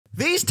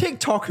These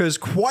TikTokers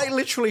quite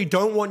literally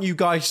don't want you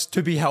guys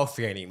to be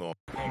healthy anymore.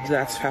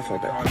 That's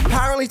fatphobic.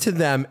 Apparently to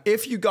them,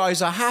 if you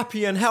guys are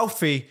happy and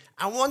healthy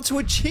and want to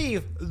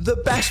achieve the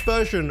best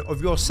version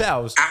of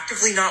yourselves,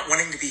 actively not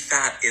wanting to be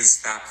fat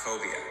is fat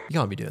phobia. You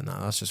can't be doing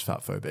that. That's just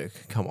fat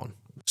phobic. Come on.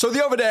 So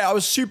the other day, I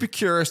was super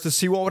curious to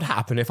see what would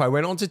happen if I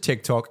went onto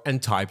TikTok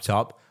and typed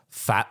up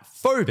fat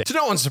phobic. To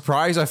no one's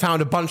surprise, I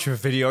found a bunch of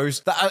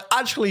videos that are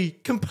actually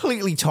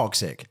completely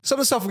toxic. Some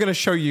of the stuff I'm going to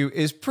show you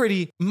is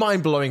pretty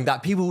mind-blowing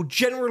that people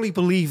generally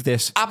believe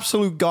this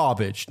absolute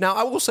garbage. Now,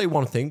 I will say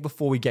one thing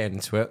before we get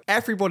into it.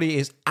 Everybody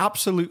is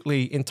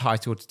absolutely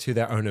entitled to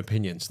their own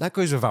opinions. That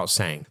goes without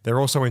saying. They're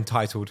also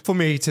entitled for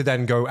me to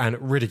then go and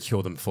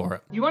ridicule them for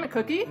it. You want a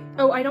cookie?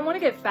 Oh, I don't want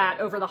to get fat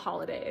over the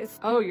holidays.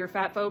 Oh, you're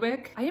fat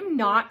phobic? I am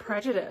not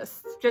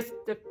prejudiced, just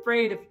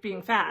afraid of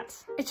being fat.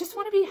 I just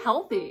want to be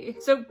healthy.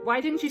 So why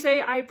didn't you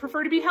say I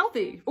prefer to be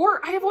healthy?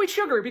 Or I avoid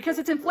sugar because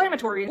it's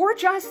inflammatory? Or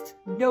just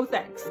no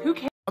thanks. Who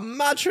cares?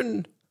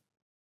 Imagine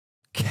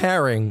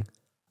caring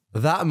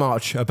that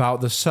much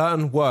about the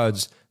certain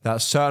words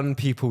that certain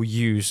people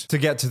use to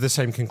get to the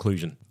same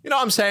conclusion. You know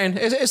what I'm saying?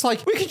 It's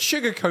like we can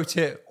sugarcoat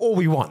it all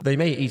we want. They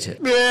may eat it.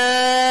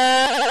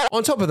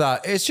 On top of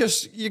that, it's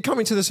just you're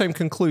coming to the same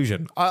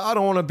conclusion. I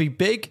don't want to be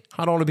big.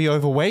 I don't want to be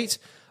overweight.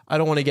 I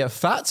don't want to get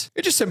fat.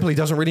 It just simply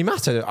doesn't really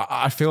matter.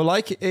 I feel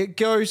like it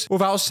goes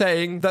without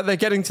saying that they're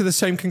getting to the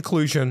same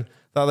conclusion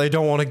that they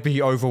don't want to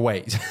be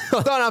overweight.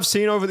 What I've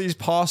seen over these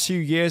past few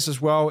years as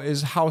well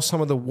is how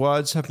some of the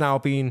words have now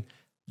been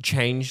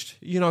changed.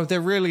 You know, they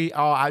really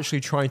are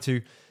actually trying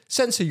to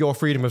censor your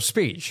freedom of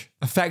speech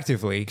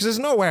effectively, because there's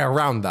no way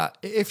around that.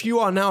 If you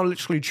are now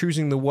literally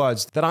choosing the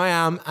words that I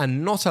am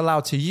and not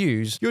allowed to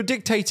use, you're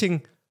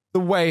dictating the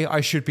way I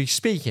should be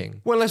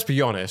speaking. Well, let's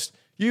be honest.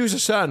 Use a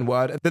certain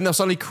word, then they'll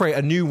suddenly create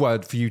a new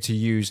word for you to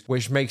use,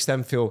 which makes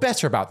them feel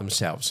better about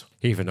themselves.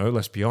 Even though,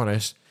 let's be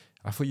honest,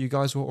 I thought you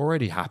guys were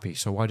already happy,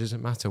 so why does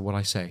it matter what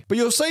I say? But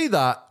you'll say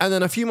that, and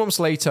then a few months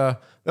later,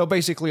 they'll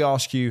basically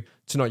ask you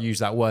to not use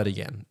that word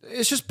again.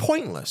 It's just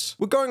pointless.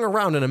 We're going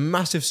around in a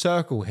massive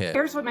circle here.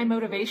 Here's what my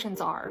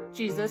motivations are.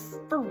 Jesus,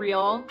 for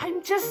real.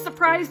 I'm just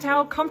surprised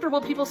how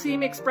comfortable people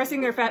seem expressing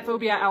their fat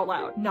phobia out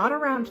loud. Not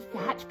around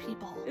fat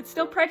people. It's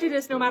still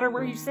prejudice no matter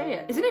where you say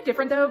it. Isn't it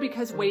different though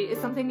because weight is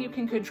something you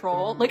can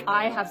control? Like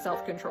I have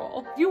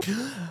self-control.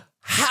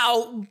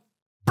 How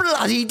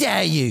bloody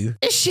dare you?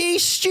 Is she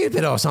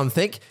stupid or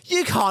something?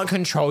 You can't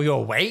control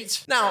your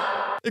weight.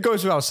 Now, it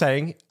goes without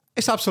saying,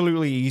 it's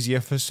absolutely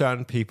easier for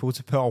certain people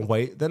to put on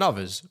weight than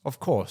others. Of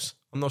course,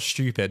 I'm not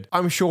stupid.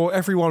 I'm sure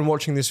everyone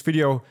watching this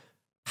video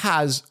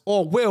has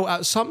or will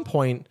at some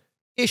point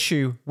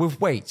issue with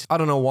weight. I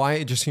don't know why.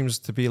 It just seems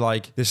to be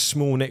like this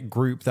small knit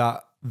group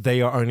that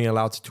they are only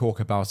allowed to talk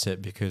about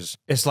it because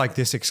it's like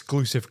this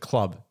exclusive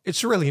club.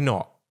 It's really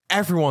not.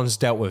 Everyone's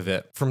dealt with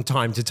it from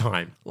time to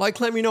time. Like,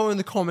 let me know in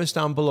the comments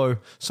down below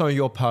some of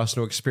your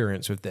personal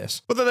experience with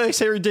this. But then they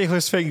say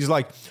ridiculous things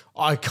like,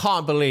 I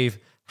can't believe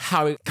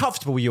how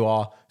comfortable you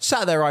are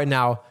sat there right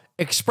now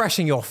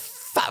expressing your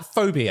fat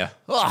phobia.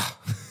 Ugh.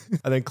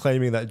 And then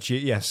claiming that,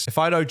 yes, if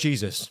I know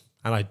Jesus,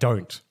 and I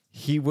don't,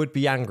 he would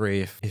be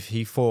angry if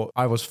he thought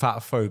I was fat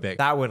phobic.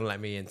 That wouldn't let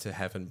me into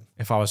heaven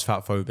if I was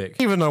fat phobic.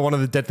 Even though one of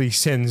the deadly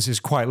sins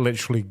is quite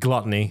literally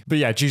gluttony. But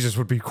yeah, Jesus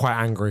would be quite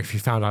angry if he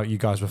found out you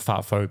guys were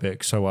fat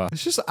phobic. So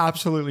it's just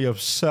absolutely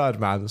absurd,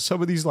 man.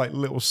 Some of these like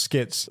little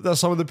skits that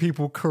some of the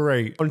people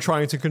create on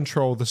trying to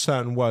control the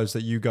certain words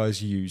that you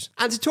guys use.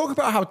 And to talk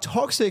about how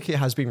toxic it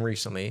has been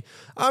recently,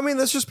 I mean,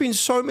 there's just been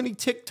so many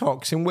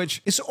TikToks in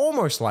which it's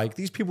almost like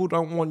these people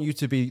don't want you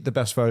to be the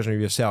best version of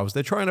yourselves.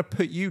 They're trying to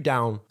put you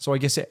down. So I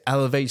guess it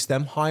elevates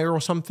them higher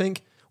or something,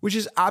 which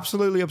is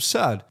absolutely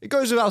absurd. It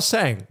goes without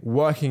saying,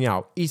 working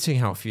out, eating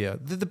healthier,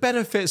 the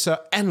benefits are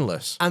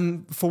endless.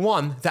 And for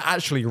one, they're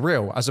actually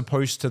real, as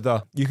opposed to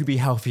the you could be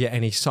healthy at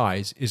any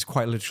size is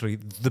quite literally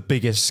the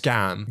biggest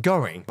scam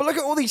going. But look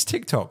at all these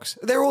TikToks.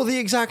 They're all the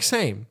exact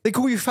same. They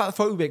call you fat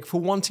phobic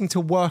for wanting to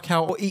work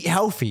out or eat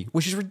healthy,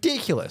 which is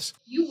ridiculous.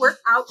 You work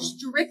out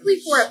strictly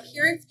for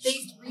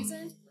appearance-based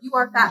reasons, you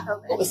are fat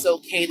phobic. Well, it's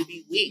okay to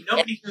be weak.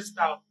 Nobody cares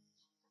about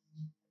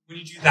when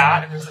you do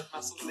that and there's like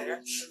muscles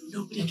there.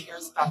 Nobody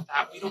cares about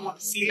that. We don't want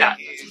to see that.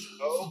 It is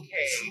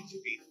okay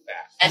to be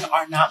fat. Men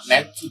are not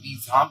meant to be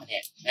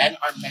dominant. Men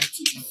are meant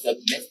to be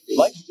submissive.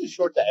 Life's too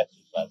short to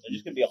exercise. I'm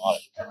just gonna be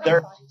honest.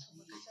 They're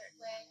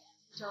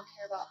Don't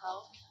care about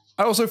health.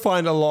 I also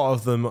find a lot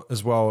of them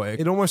as well,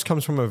 it almost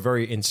comes from a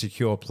very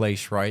insecure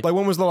place, right? Like,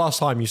 when was the last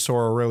time you saw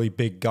a really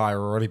big guy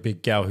or a really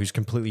big girl who's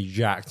completely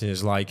jacked and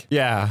is like,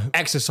 yeah,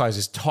 exercise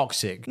is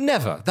toxic?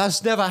 Never.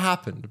 That's never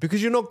happened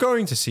because you're not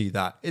going to see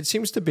that. It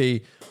seems to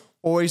be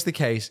always the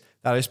case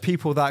that it's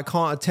people that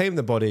can't attain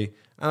the body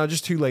and are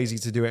just too lazy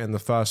to do it in the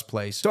first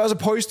place. So as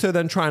opposed to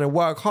then trying to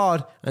work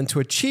hard and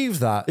to achieve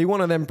that, they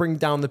want to then bring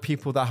down the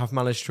people that have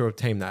managed to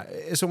obtain that.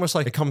 It's almost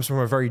like it comes from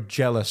a very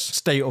jealous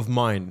state of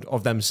mind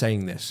of them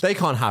saying this. They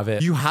can't have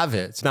it. You have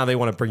it. Now they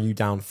want to bring you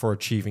down for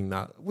achieving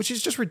that, which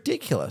is just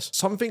ridiculous.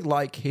 Something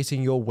like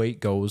hitting your weight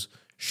goals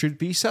should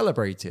be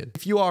celebrated.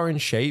 If you are in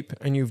shape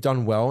and you've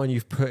done well and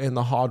you've put in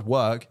the hard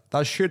work,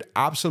 that should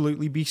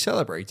absolutely be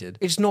celebrated.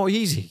 It's not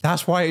easy.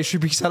 That's why it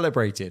should be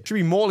celebrated. It should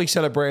be morely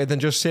celebrated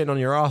than just sitting on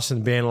your ass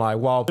and being like,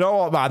 well, you know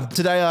what, man,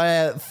 today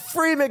I ate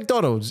 3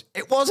 McDonald's.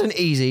 It wasn't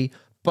easy,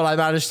 but I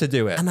managed to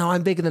do it. And now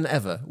I'm bigger than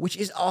ever, which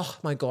is, oh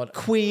my God.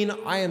 Queen,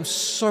 I am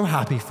so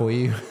happy for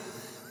you.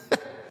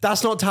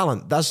 That's not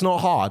talent. That's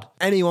not hard.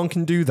 Anyone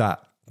can do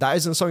that. That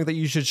isn't something that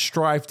you should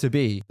strive to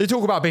be. They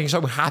talk about being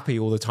so happy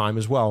all the time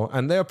as well.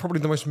 And they're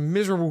probably the most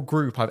miserable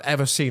group I've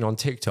ever seen on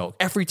TikTok.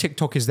 Every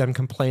TikTok is them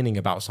complaining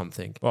about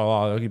something. Well,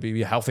 I'll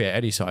be healthy at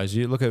any size.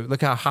 You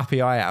look how happy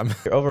I am.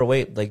 You're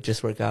overweight, like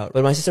just work out.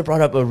 But my sister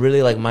brought up a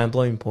really like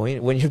mind-blowing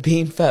point. When you're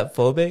being fat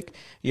phobic,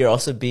 you're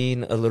also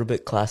being a little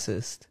bit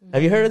classist.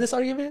 Have you heard of this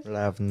argument?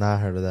 I have not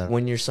heard of that.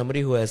 When you're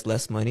somebody who has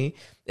less money,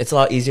 it's a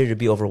lot easier to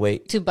be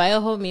overweight. To buy a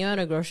whole meal at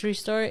a grocery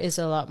store is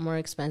a lot more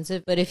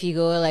expensive. But if you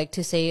go like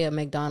to say a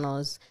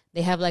McDonald's,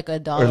 they have like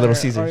 $1 or Little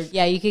Caesars. Or,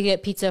 yeah, you could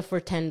get pizza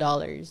for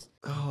 $10.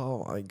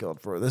 Oh my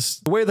God, bro.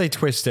 The way they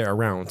twist it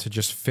around to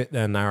just fit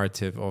their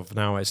narrative of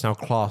now it's now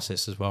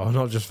classist as well,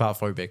 not just fat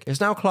phobic.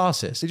 It's now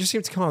classist. They just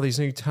seem to come out with these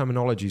new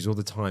terminologies all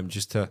the time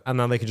and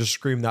now they can just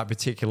scream that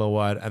particular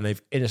word and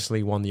they've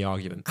instantly won the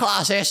argument.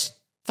 Classist.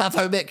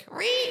 Fatphobic.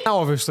 Now,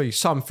 obviously,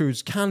 some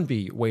foods can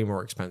be way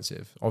more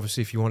expensive.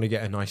 Obviously, if you want to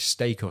get a nice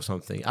steak or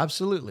something,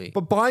 absolutely.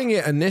 But buying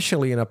it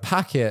initially in a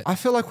packet, I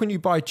feel like when you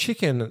buy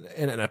chicken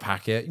in a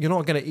packet, you're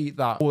not going to eat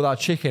all that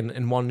chicken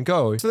in one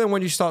go. So then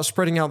when you start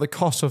spreading out the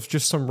cost of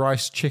just some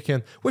rice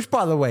chicken, which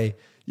by the way,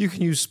 you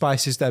can use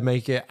spices that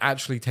make it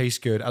actually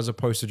taste good as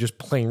opposed to just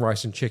plain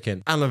rice and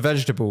chicken and a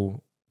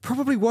vegetable.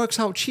 Probably works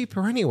out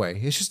cheaper anyway.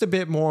 It's just a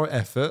bit more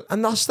effort.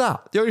 And that's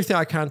that. The only thing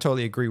I can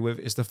totally agree with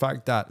is the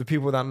fact that the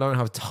people that don't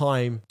have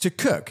time to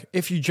cook,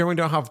 if you generally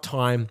don't have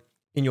time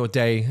in your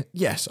day,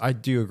 yes, I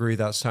do agree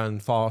that certain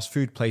fast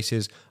food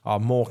places are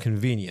more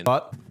convenient.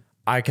 But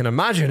I can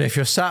imagine if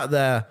you're sat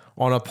there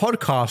on a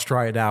podcast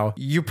right now,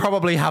 you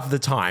probably have the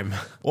time.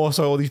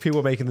 Also, all these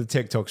people making the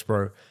TikToks,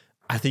 bro.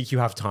 I think you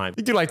have time.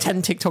 They do like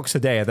 10 TikToks a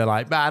day and they're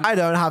like, man, I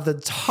don't have the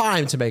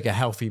time to make a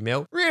healthy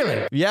meal.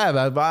 Really? Yeah,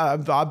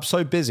 man, I'm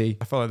so busy.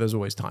 I feel like there's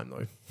always time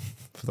though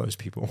for those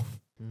people.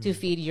 To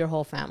feed your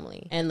whole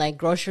family. And like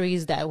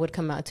groceries that would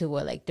come out to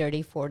what, like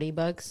 30, 40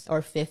 bucks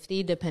or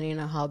 50 depending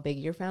on how big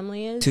your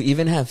family is. To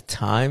even have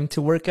time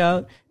to work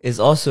out is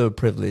also a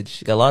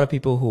privilege. A lot of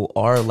people who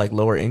are like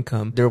lower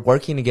income, they're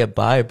working to get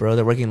by, bro.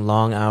 They're working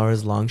long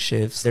hours, long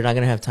shifts. They're not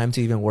going to have time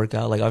to even work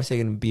out. Like obviously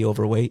they're going to be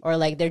overweight. Or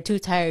like they're too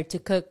tired to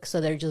cook,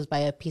 so they're just buy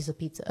a piece of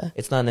pizza.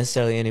 It's not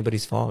necessarily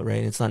anybody's fault,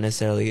 right? It's not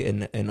necessarily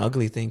an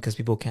ugly thing because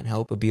people can't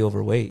help but be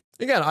overweight.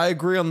 Again, I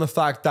agree on the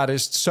fact that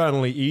it's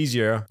certainly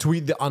easier to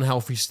eat the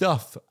unhealthy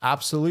stuff.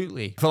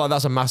 Absolutely. I feel like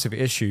that's a massive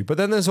issue. But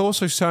then there's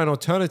also certain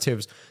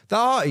alternatives that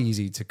are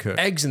easy to cook.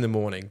 Eggs in the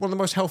morning, one of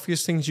the most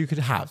healthiest things you could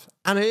have.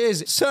 And it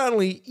is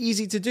certainly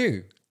easy to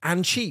do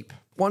and cheap.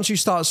 Once you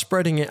start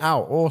spreading it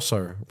out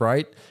also,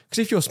 right? Because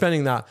if you're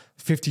spending that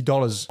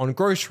 $50 on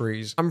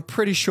groceries, I'm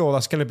pretty sure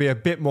that's going to be a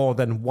bit more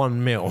than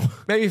one meal.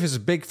 Maybe if it's a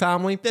big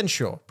family, then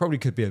sure, probably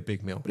could be a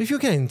big meal. But if you're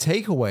getting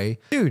takeaway,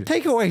 dude,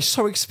 takeaway is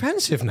so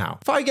expensive now.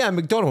 If I get a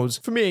McDonald's,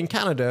 for me in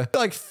Canada,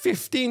 like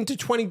 $15 to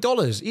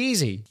 $20,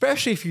 easy.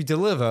 Especially if you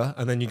deliver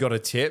and then you got a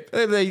tip.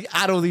 They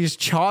add all these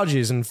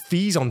charges and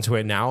fees onto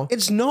it now.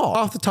 It's not.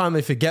 Half the time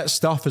they forget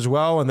stuff as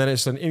well, and then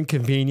it's an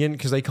inconvenient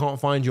because they can't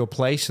find your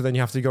place, so then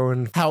you have to go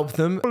and help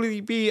them. It'll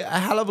probably be a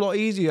hell of a lot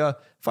easier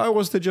if I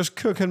was to just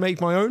cook and make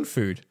my own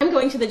food. I'm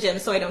going to the gym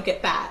so I don't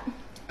get fat.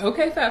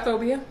 Okay, fat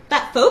phobia.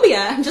 Fat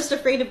phobia? I'm just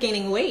afraid of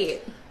gaining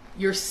weight.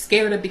 You're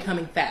scared of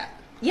becoming fat.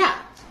 Yeah.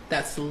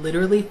 That's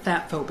literally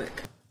fat phobic.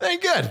 Hey,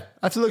 good.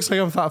 That looks like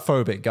I'm fat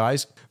phobic,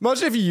 guys.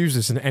 Imagine if you use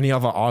this in any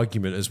other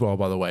argument as well,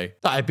 by the way.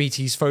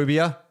 Diabetes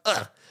phobia.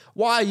 Ugh.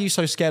 Why are you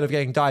so scared of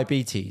getting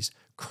diabetes?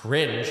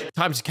 Cringe.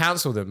 Time to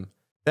cancel them.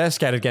 They're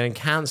scared of getting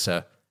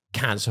cancer.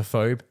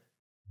 Cancerphobe.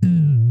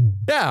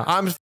 Yeah,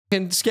 I'm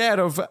scared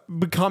of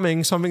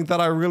becoming something that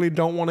I really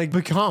don't want to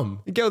become.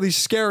 You get all these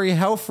scary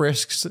health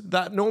risks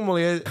that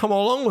normally come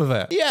along with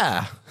it.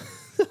 Yeah.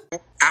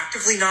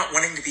 Actively not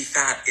wanting to be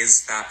fat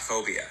is fat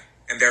phobia,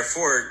 and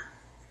therefore,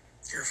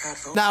 you're a fat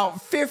phobia. Now,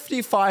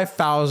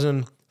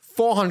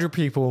 55,400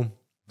 people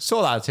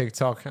saw that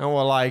TikTok and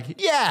were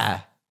like, yeah.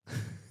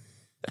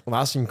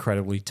 Well, that's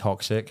incredibly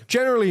toxic.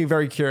 Generally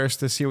very curious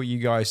to see what you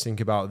guys think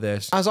about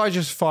this, as I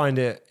just find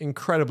it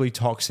incredibly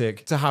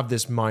toxic to have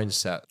this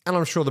mindset. And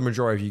I'm sure the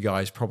majority of you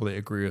guys probably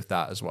agree with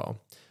that as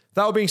well.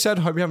 That all being said,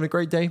 hope you're having a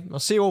great day. I'll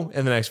see you all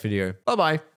in the next video. Bye-bye.